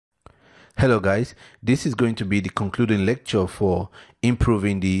Hello guys, this is going to be the concluding lecture for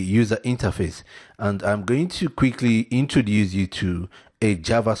improving the user interface, and I'm going to quickly introduce you to a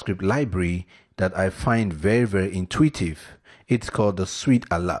JavaScript library that I find very intuitive. It's called the Sweet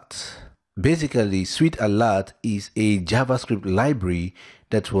Alert. Basically, Sweet Alert is a JavaScript library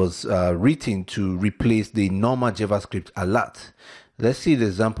that was written to replace the normal JavaScript alert. Let's see the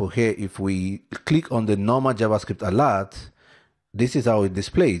example here. If we click on the normal JavaScript alert, this is how it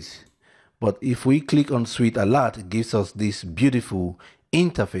displays. But if we click on Sweet Alert, it gives us this beautiful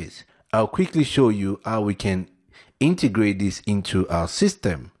interface. I'll quickly show you how we can integrate this into our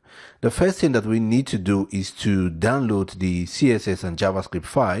system. The first thing that we need to do is to download the CSS and JavaScript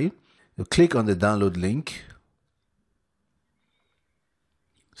file. You click on the download link.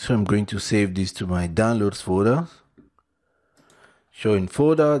 So I'm going to save this to my downloads folder. Show in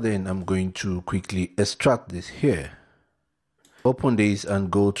folder, then I'm going to quickly extract this here. Open this and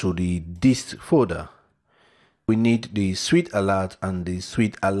go to the dist folder. We need the Sweet Alert and the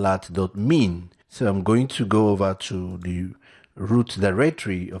Sweet Alert.min. So I'm going to go over to the root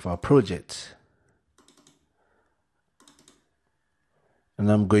directory of our project.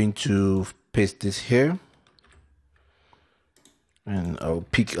 And I'm going to paste this here. And I'll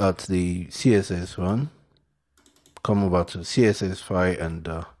pick out the CSS one. Come over to CSS file and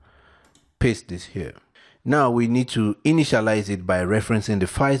paste this here. Now we need to initialize it by referencing the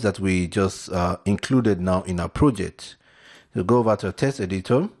files that we just included now in our project. So go over to a text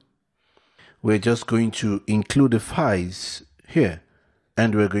editor. We're just going to include the files here,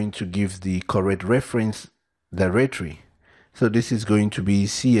 and we're going to give the correct reference directory. So this is going to be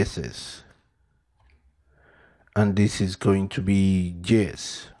CSS, and this is going to be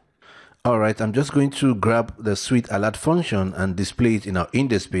JS. Alright, I'm just going to grab the Sweet Alert function and display it in our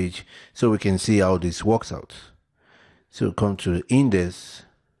index page so we can see how this works out. So come to the index,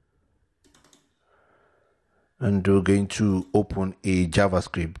 and we're going to open a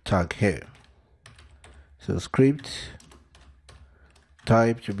JavaScript tag here. So script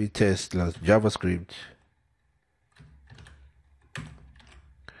type to be test/JavaScript,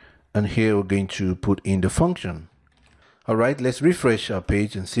 and here we're going to put in the function. Alright, let's refresh our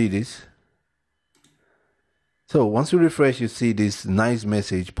page and see this. So once you refresh, you see this nice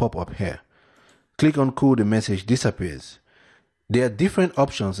message pop up here. Click on cool, the message disappears. There are different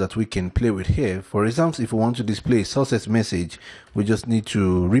options that we can play with here. For example, if we want to display success message, we just need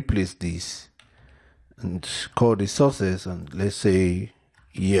to replace this and call the success, and let's say,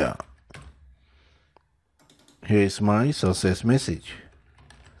 yeah, here's my success message.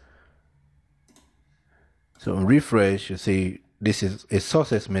 So on refresh, you see this is a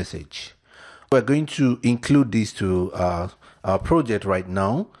success message. We're going to include this to our project right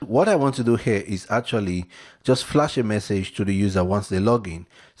now. What I want to do here is actually just flash a message to the user once they log in.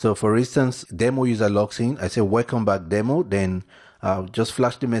 So for instance, demo user logs in, I say welcome back demo, then I'll just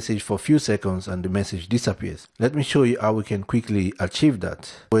flash the message for a few seconds and the message disappears. Let me show you how we can quickly achieve that.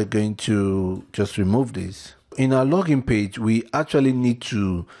 We're going to just remove this. In our login page, we actually need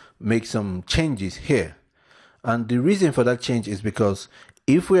to make some changes here. And the reason for that change is because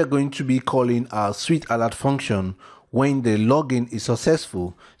if we are going to be calling our Sweet Alert function when the login is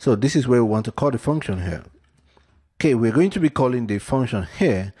successful, so this is where we want to call the function here. Okay, we're going to be calling the function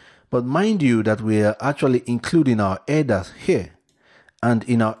here, but mind you that we are actually including our headers here. And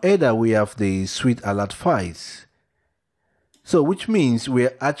in our header, we have the Sweet Alert files. So which means we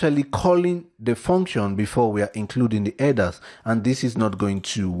are actually calling the function before we are including the headers, and this is not going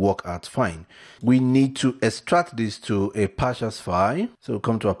to work out fine. We need to extract this to a partials file. So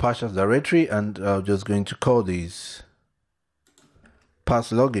come to our partials directory, and I'm just going to call this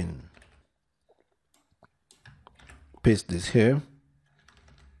pass login. Paste this here.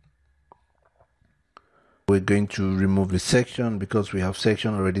 We're going to remove the section because we have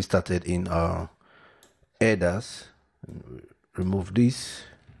section already started in our headers. Remove this.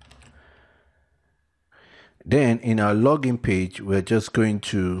 Then in our login page, we're just going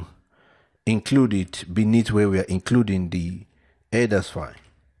to include it beneath where we are including the headers file.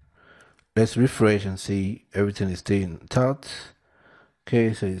 Let's refresh and see everything is staying intact.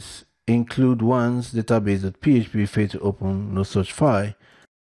 Okay, so it's include once database.php fail to open, no such file.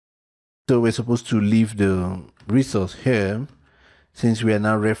 So we're supposed to leave the resource here since we are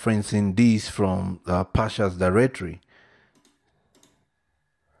now referencing this from the partials directory.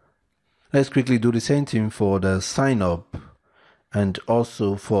 Let's quickly do the same thing for the sign up and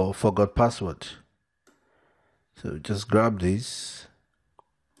also for forgot password. So just grab this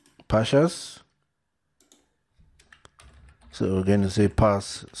partials. So we're going to say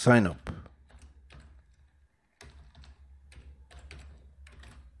pass sign up.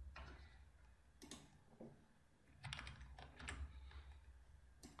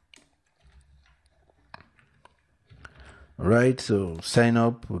 All right, so sign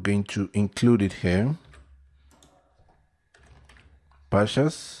up, we're going to include it here.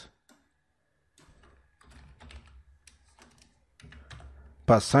 Partials,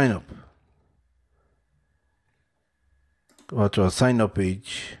 pass sign up. Go to our sign up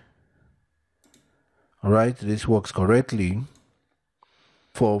page. All right, this works correctly.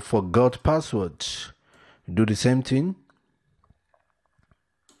 For forgot password, do the same thing.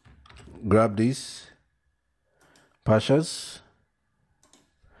 Grab this, partials.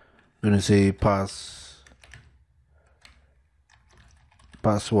 I'm going to say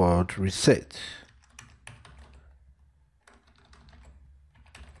password reset.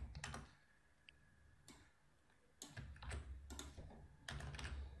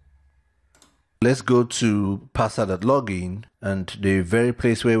 Let's go to password.login and the very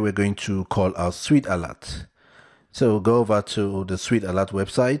place where we're going to call our Suite Alert. So go over to the Suite Alert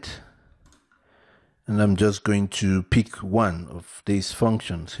website, and I'm just going to pick one of these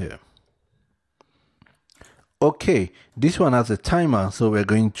functions here. Okay, this one has a timer, so we're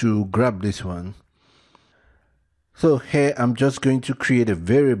going to grab this one. So here I'm just going to create a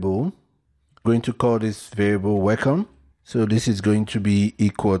variable. I'm going to call this variable welcome. So this is going to be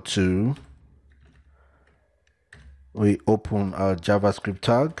equal to, we open our JavaScript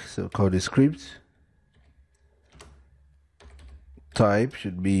tag, so call the script. Type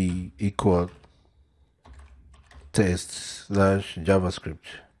should be equal test/JavaScript,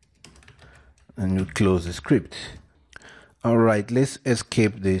 and you close the script. All right, let's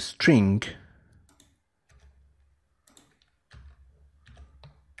escape the string.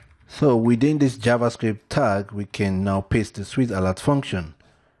 So within this JavaScript tag, we can now paste the Suite Alert function.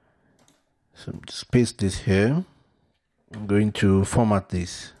 So just paste this here. I'm going to format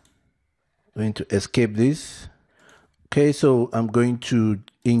this. I'm going to escape this. Okay, so I'm going to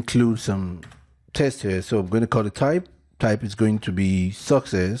include some text here. So I'm going to call the type. Type is going to be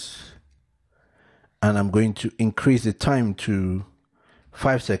success. And I'm going to increase the time to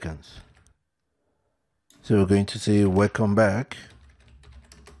 5 seconds. So we're going to say welcome back.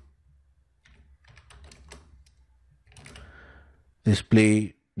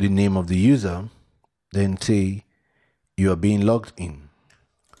 Display the name of the user. Then say you are being logged in.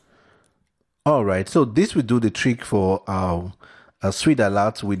 All right, so this will do the trick for our Suite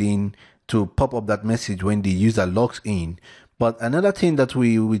Alerts within to pop up that message when the user logs in. But another thing that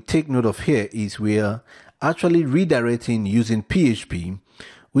we take note of here is we are actually redirecting using PHP,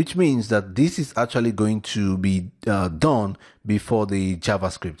 which means that this is actually going to be done before the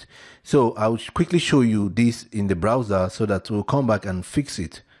JavaScript. So I'll quickly show you this in the browser so that we'll come back and fix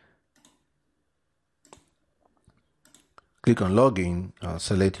it. Click on login,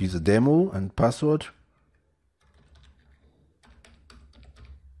 select user demo and password.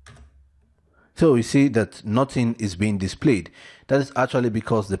 So you see that nothing is being displayed. That is actually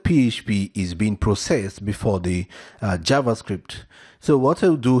because the PHP is being processed before the JavaScript. So what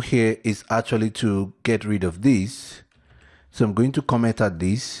I'll do here is actually to get rid of this. So I'm going to comment at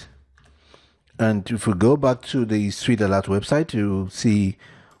this. And if we go back to the Suite Alert website, you'll see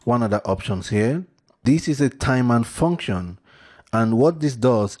one other options here. This is a timer function, and what this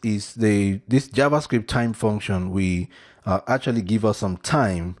does is this JavaScript time function will actually give us some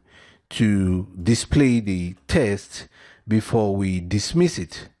time to display the test before we dismiss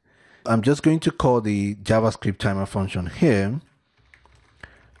it. I'm just going to call the JavaScript timer function here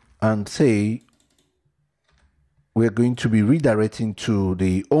and say we're going to be redirecting to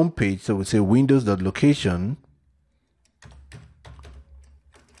the home page. So we say windows.location.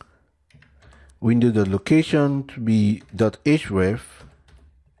 Windows.location to be .href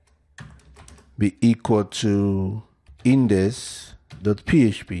be equal to index.php,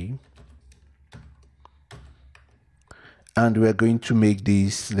 and we're going to make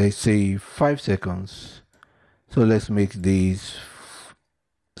this, let's say 5 seconds. So let's make these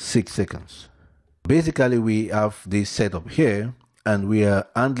 6 seconds. Basically we have this setup here and we are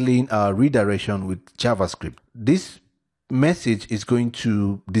handling our redirection with JavaScript. This message is going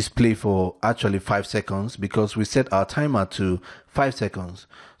to display for actually 5 seconds because we set our timer to 5 seconds.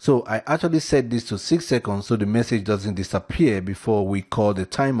 So I actually set this to 6 seconds so the message doesn't disappear before we call the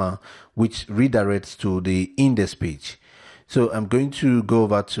timer, which redirects to the index page. So I'm going to go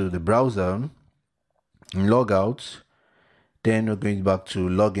over to the browser and log out. Then we're going back to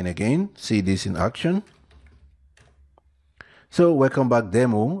login again. See this in action. So welcome back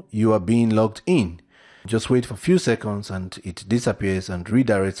demo, you are being logged in. Just wait for a few seconds and it disappears and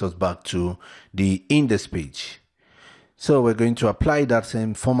redirects us back to the index page. So we're going to apply that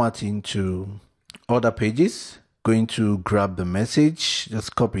same formatting to other pages. Going to grab the message,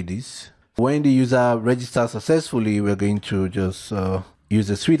 just copy this, When the user registers successfully, we're going to just use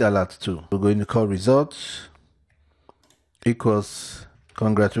the suite alert too. We're going to call results equals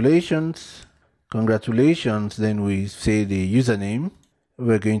congratulations. Congratulations, then we say the username.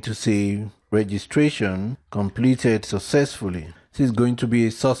 We're going to say registration completed successfully. This is going to be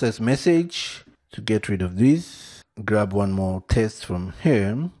a success message. To get rid of this, grab one more test from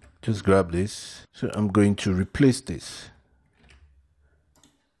here. Just grab this. So I'm going to replace this.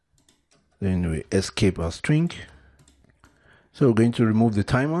 Then we escape our string. So we're going to remove the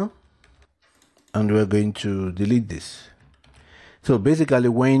timer and we're going to delete this. So basically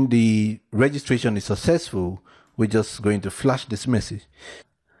when the registration is successful, we're just going to flash this message.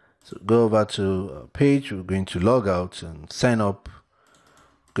 So go over to our page, we're going to log out and sign up.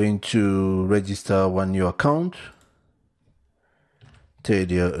 Going to register one new account,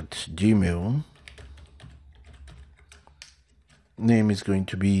 tedia@gmail. Name is going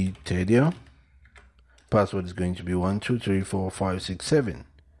to be Tedia. Password is going to be 12345667.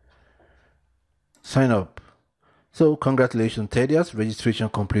 Sign up. So congratulations Tedia's registration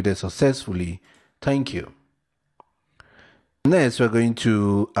completed successfully. Thank you. Next we're going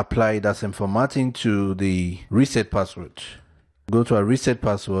to apply that same formatting to the reset password. Go to our reset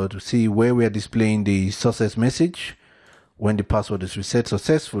password to see where we are displaying the success message. When the password is reset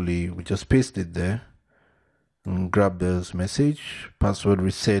successfully, we just paste it there and grab this message, password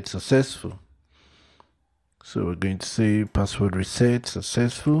reset successful. So we're going to say password reset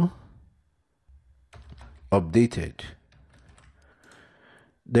successful, updated.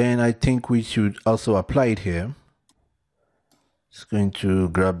 Then I think we should also apply it here. Just going to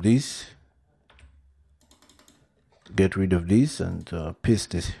grab this, get rid of this and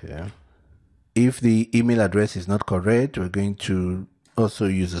paste this here. If the email address is not correct, we're going to also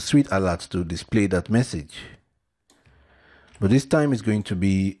use a suite alert to display that message. But this time it's going to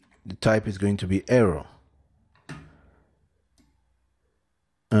be, the type is going to be error.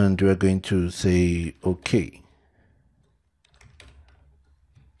 And we're going to say OK.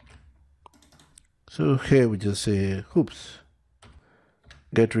 So here we just say oops.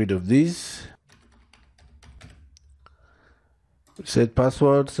 Get rid of this. Set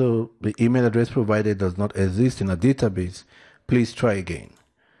password, so the email address provided does not exist in a database. Please try again.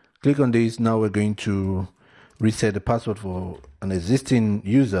 Click on this. Now we're going to reset the password for an existing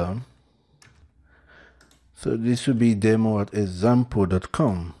user. So this should be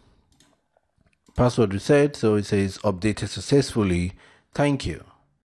demo@example.com. Password reset, so it says updated successfully. Thank you.